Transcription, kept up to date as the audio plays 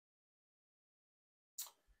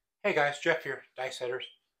Hey guys, Jeff here, Dice Setters.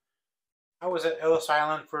 I was at Ellis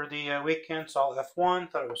Island for the weekend, saw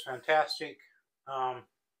F1, thought it was fantastic.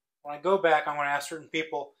 When I go back, I'm going to ask certain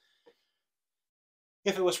people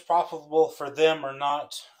if it was profitable for them or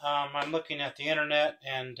not. I'm looking at the internet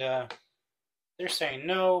and they're saying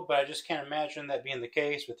no, but I just can't imagine that being the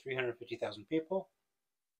case with 350,000 people.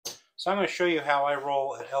 So I'm going to show you how I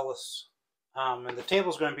roll at Ellis. And the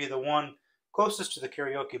table is going to be the one closest to the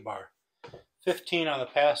karaoke bar. 15 on the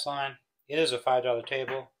pass line. It is a $5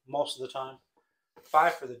 table most of the time.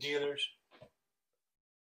 5 for the dealers.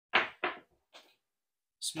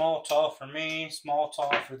 Small, tall for me, small,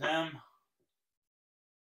 tall for them.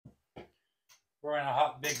 We're in a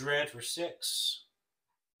hot big red for 6.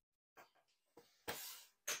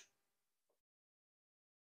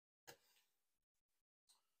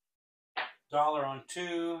 $1 on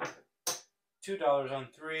 2, $2 on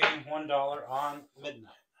 3, $1 on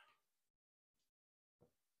midnight.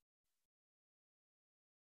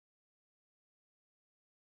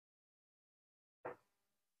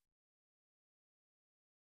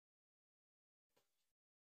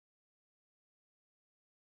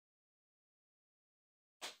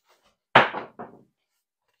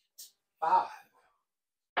 $5.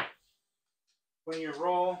 When you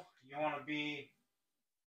roll, you want to be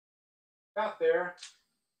about there.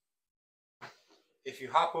 If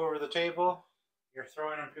you hop over the table, you're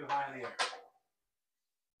throwing them too high in the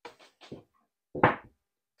air.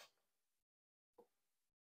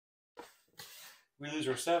 We lose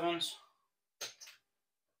our 7s.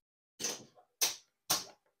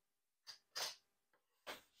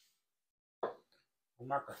 We'll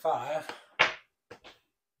mark a 5.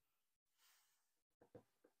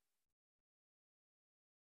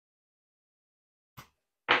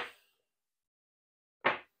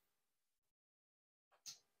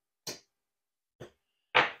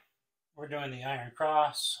 We're doing the iron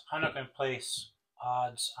cross. I'm not going to place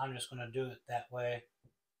odds. I'm just going to do it that way.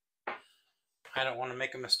 I don't want to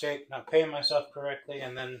make a mistake, not pay myself correctly,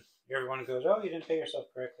 and then everyone goes, oh, you didn't pay yourself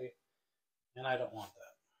correctly. And I don't want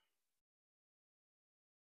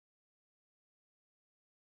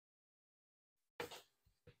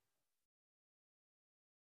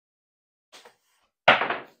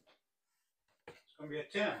that. It's going to be a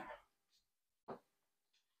 10.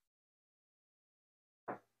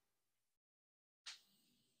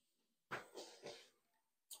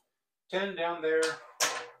 $10 down there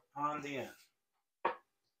on the end.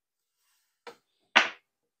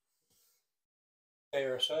 Pay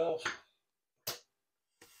ourselves.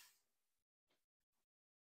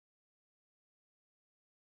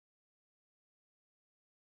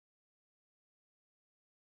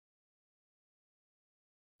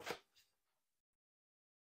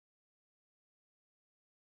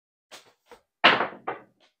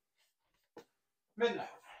 Midnight.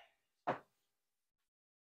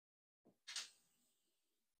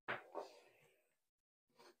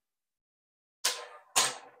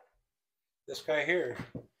 This guy here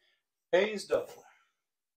pays double.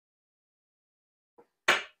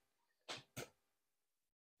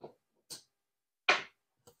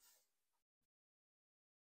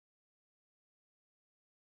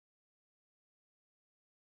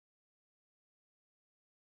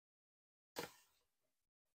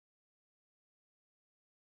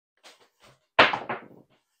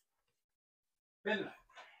 Midnight.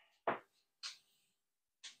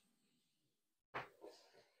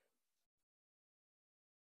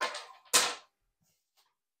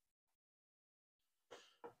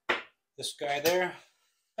 This guy there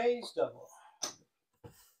pays double.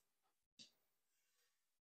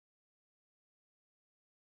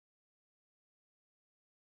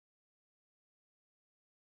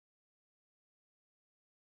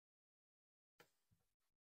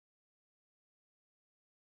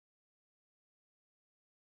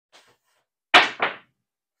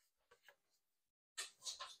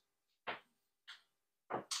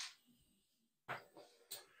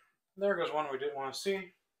 There goes one we didn't want to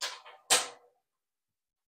see.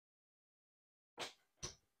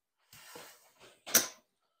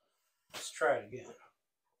 Let's try it again.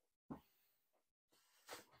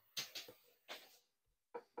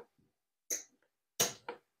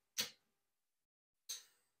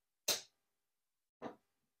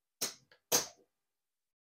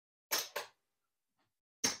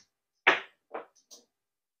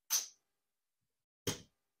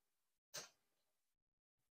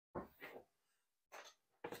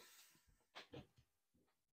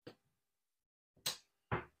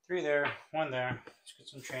 Three there, one there. Let's get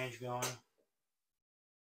some change going.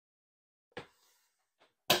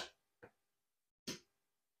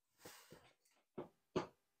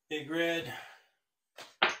 Big red.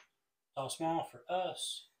 Tall small for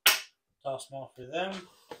us. Tall small for them.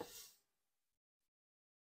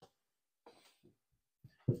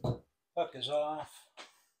 Puck is off.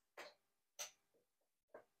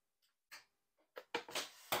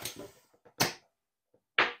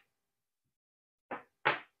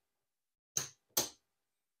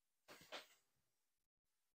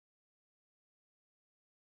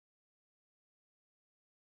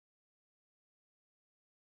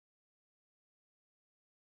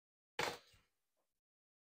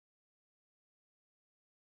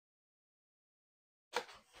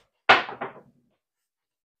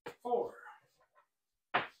 Four.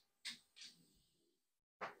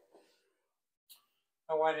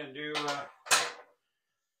 Oh, I didn't do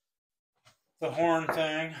the horn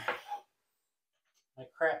thing. My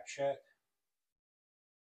crap check.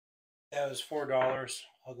 That was $4.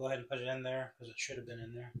 I'll go ahead and put it in there because it should have been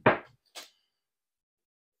in there.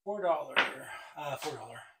 $4.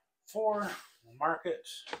 $4. 4. We'll mark it.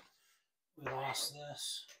 We lost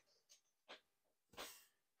this.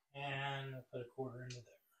 And we'll put a quarter into there.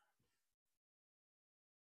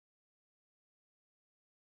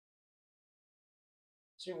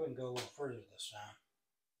 See if we can go a little further this time.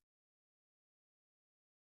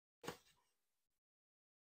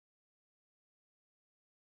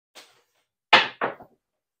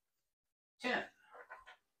 10.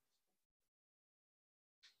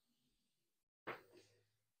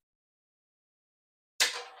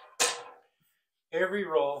 Every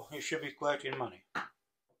roll, you should be collecting money.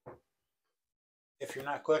 If you're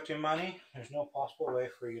not collecting money, there's no possible way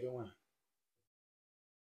for you to win.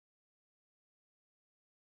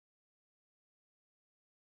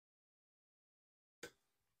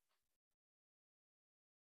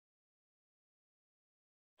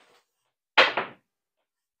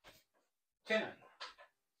 $10.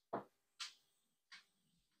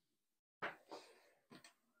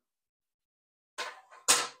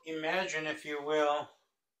 Imagine, if you will,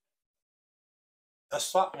 a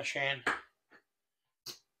slot machine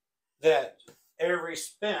that every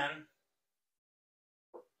spin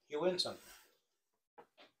you win something,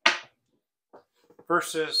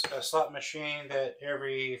 versus a slot machine that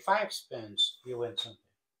every 5 spins you win something.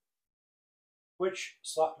 Which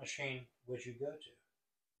slot machine would you go to?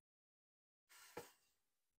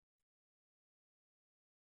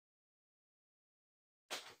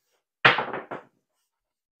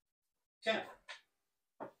 10.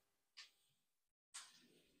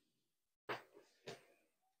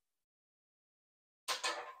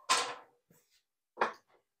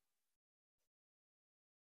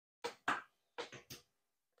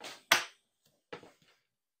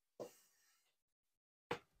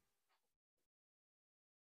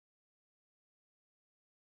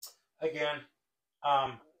 Again,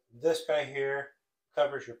 this guy here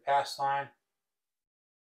covers your pass line.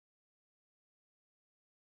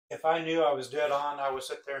 If I knew I was dead on, I would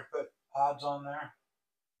sit there and put odds on there.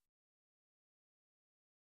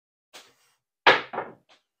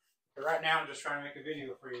 But right now, I'm just trying to make a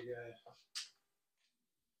video for you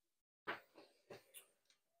guys.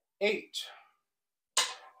 8.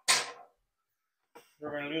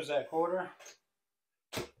 We're going to lose that quarter.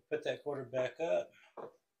 Put that quarter back up.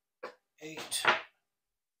 8.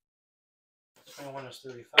 21 is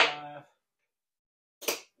 35.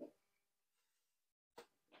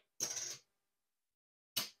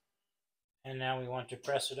 And now we want to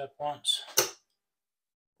press it up once.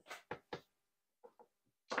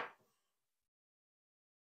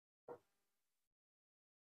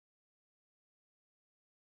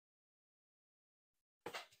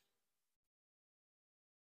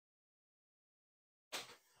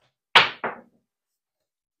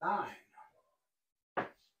 Nine.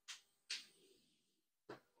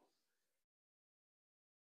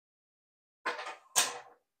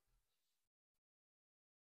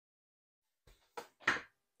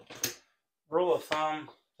 Rule of thumb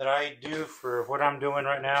that I do for what I'm doing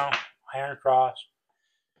right now, iron cross,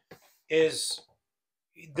 is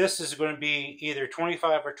this is going to be either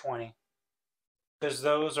 25 or 20, because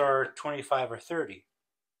those are 25 or 30.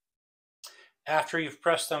 After you've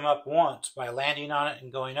pressed them up once by landing on it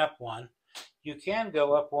and going up one, you can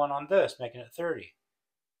go up one on this, making it 30.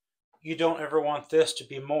 You don't ever want this to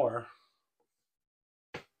be more.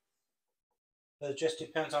 It just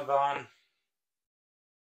depends on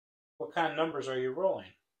what kind of numbers are you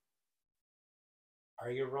rolling. Are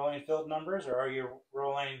you rolling filled numbers, or are you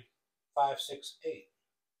rolling 5, 6, 8?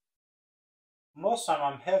 Most of the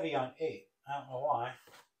time I'm heavy on 8. I don't know why.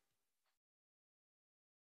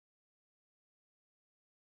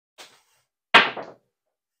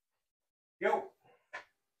 Yo!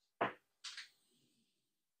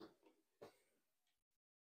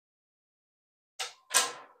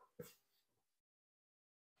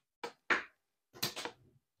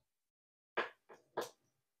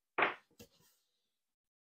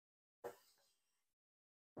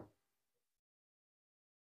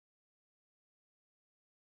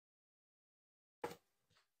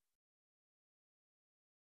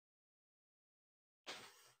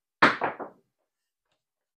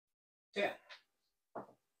 10.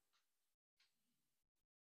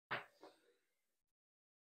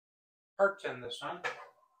 Hard 10 this time.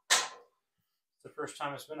 It's the first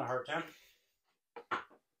time it's been a hard 10.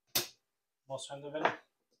 Most times they've been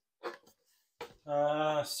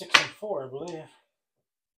 6 and 4, I believe.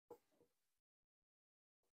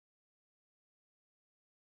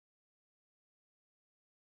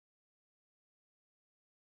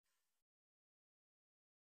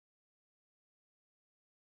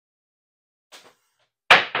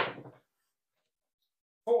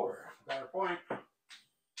 Four, got a point.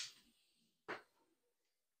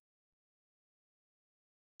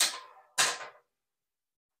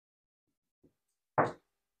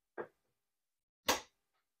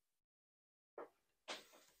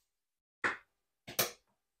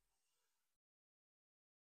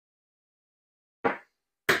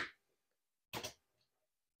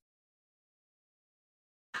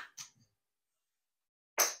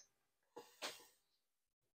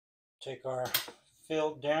 Take our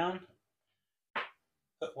field down,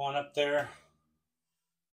 put one up there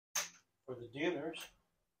for the dealers.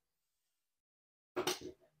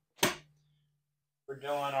 We're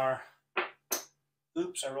doing our,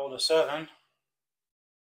 oops, I rolled a 7.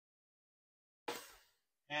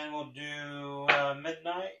 And we'll do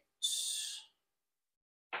midnight,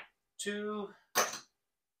 2,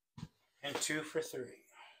 and 2 for 3.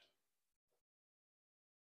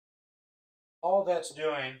 All that's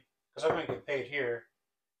doing, because I'm going to get paid here,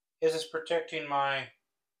 is it's protecting my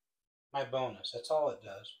bonus. That's all it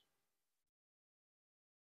does.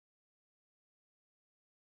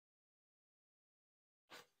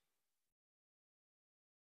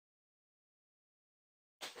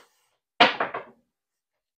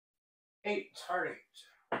 Hard 8.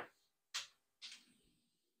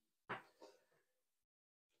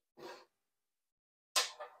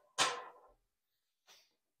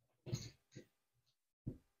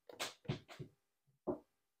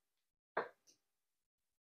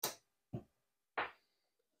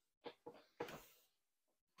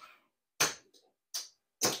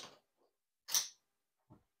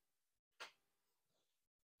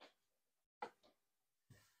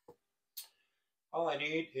 All I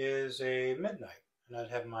need is a midnight, and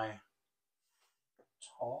I'd have my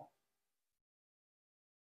tall.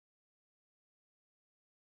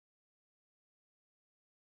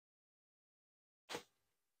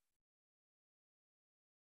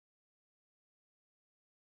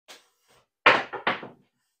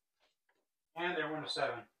 And they're 1 to 7.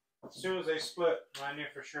 As soon as they split, I knew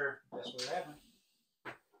for sure that's what happened.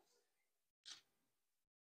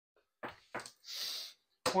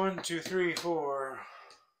 1, 2, 3, 4,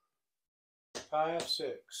 5,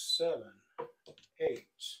 6, 7, 8.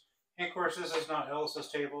 And of course, this is not Ellis's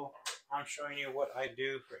table. I'm showing you what I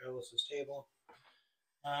do for Ellis's table.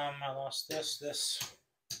 I lost this,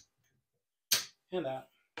 and that.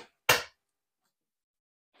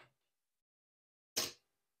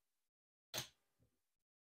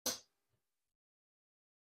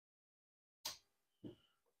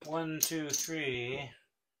 One, two, three,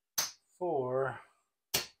 4,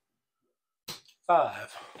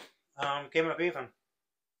 5. Came up even.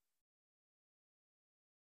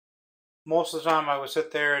 Most of the time I would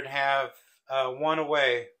sit there and have one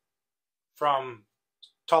away from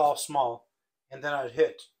tall, small, and then I'd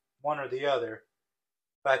hit one or the other,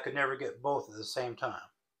 but I could never get both at the same time.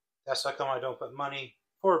 That's how come I don't put money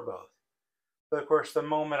for both. But of course, the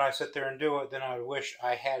moment I sit there and do it, then I would wish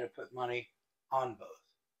I had to put money on both.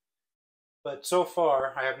 But so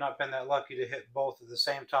far, I have not been that lucky to hit both at the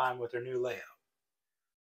same time with their new layout.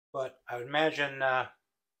 But I would imagine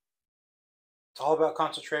it's all about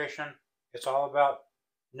concentration. It's all about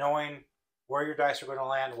knowing where your dice are going to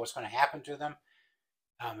land, what's going to happen to them.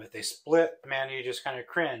 If they split, man, you just kind of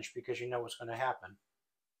cringe because you know what's going to happen.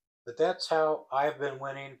 But that's how I've been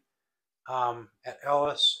winning at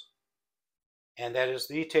Ellis. And that is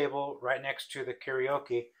the table right next to the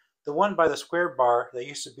karaoke. The one by the square bar that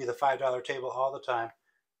used to be the $5 table all the time,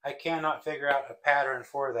 I cannot figure out a pattern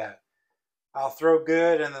for that. I'll throw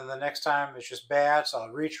good, and then the next time it's just bad, so I'll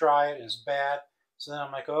retry it, and it's bad. So then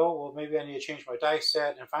I'm like, oh, well, maybe I need to change my dice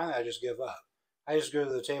set, and finally I just give up. I just go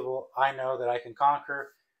to the table I know that I can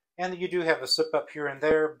conquer, and you do have a slip-up here and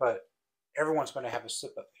there, but everyone's going to have a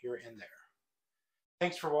slip-up here and there.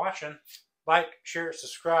 Thanks for watching. Like, share,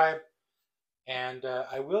 subscribe. And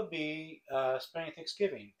I will be spending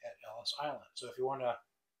Thanksgiving at Ellis Island. So if you want to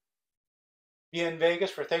be in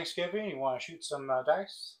Vegas for Thanksgiving, you want to shoot some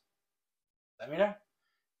dice, let me know.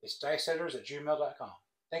 It's dicesetters@gmail.com.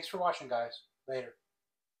 Thanks for watching, guys. Later.